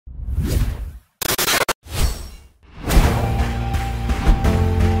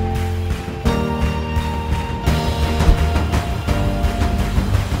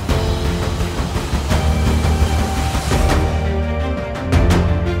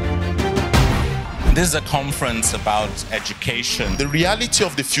This is a conference about education. The reality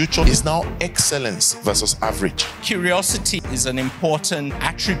of the future is now excellence versus average. Curiosity is an important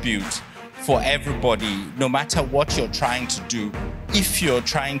attribute for everybody, no matter what you're trying to do. If you're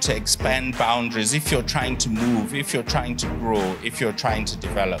trying to expand boundaries, if you're trying to move, if you're trying to grow, if you're trying to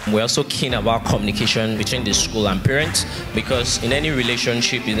develop. We're also keen about communication between the school and parents, because in any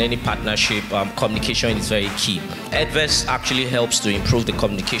relationship, in any partnership, communication is very key. Edves actually helps to improve the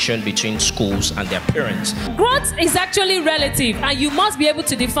communication between schools and their parents. Growth is actually relative, and you must be able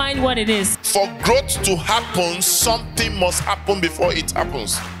to define what it is. For growth to happen, something must happen before it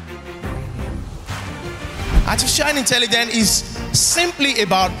happens. Artificial intelligence is simply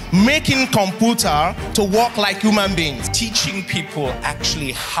about making computer to work like human beings. Teaching people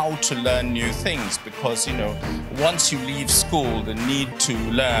actually how to learn new things, because, you know, once you leave school, the need to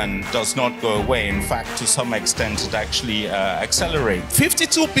learn does not go away. In fact, to some extent, it actually accelerates.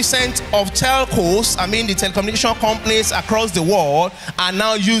 52% of telcos, the telecommunication companies across the world, are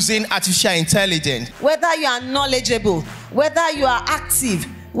now using artificial intelligence. Whether you are knowledgeable, whether you are active,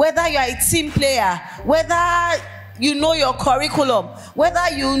 whether you are a team player, whether you know your curriculum,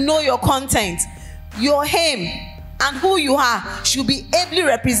 whether you know your content, your aim and who you are should be ably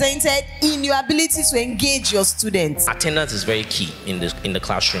represented in your ability to engage your students. Attendance is very key in the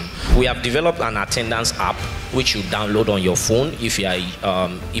classroom. We have developed an attendance app which you download on your phone if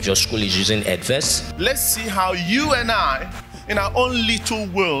your school is using Edves. Let's see how you and I, in our own little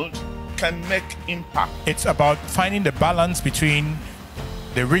world, can make impact. It's about finding the balance between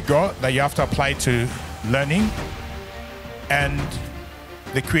the rigor that you have to apply to learning and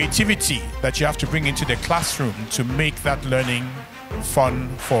the creativity that you have to bring into the classroom to make that learning fun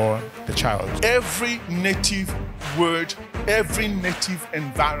for the child. Every native word, every native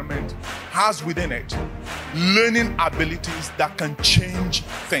environment has within it learning abilities that can change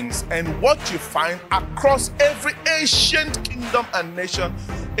things. And what you find across every ancient kingdom and nation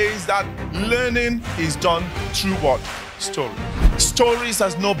is that learning is done through what? Story. Stories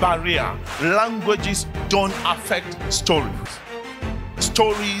has no barrier. Languages don't affect stories.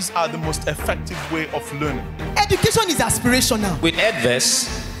 Stories are the most effective way of learning. Education is aspirational. With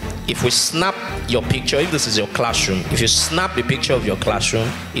Edves, if we snap your picture, if this is your classroom, if you snap the picture of your classroom,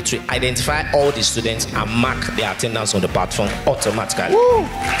 it will identify all the students and mark their attendance on the platform automatically. Woo.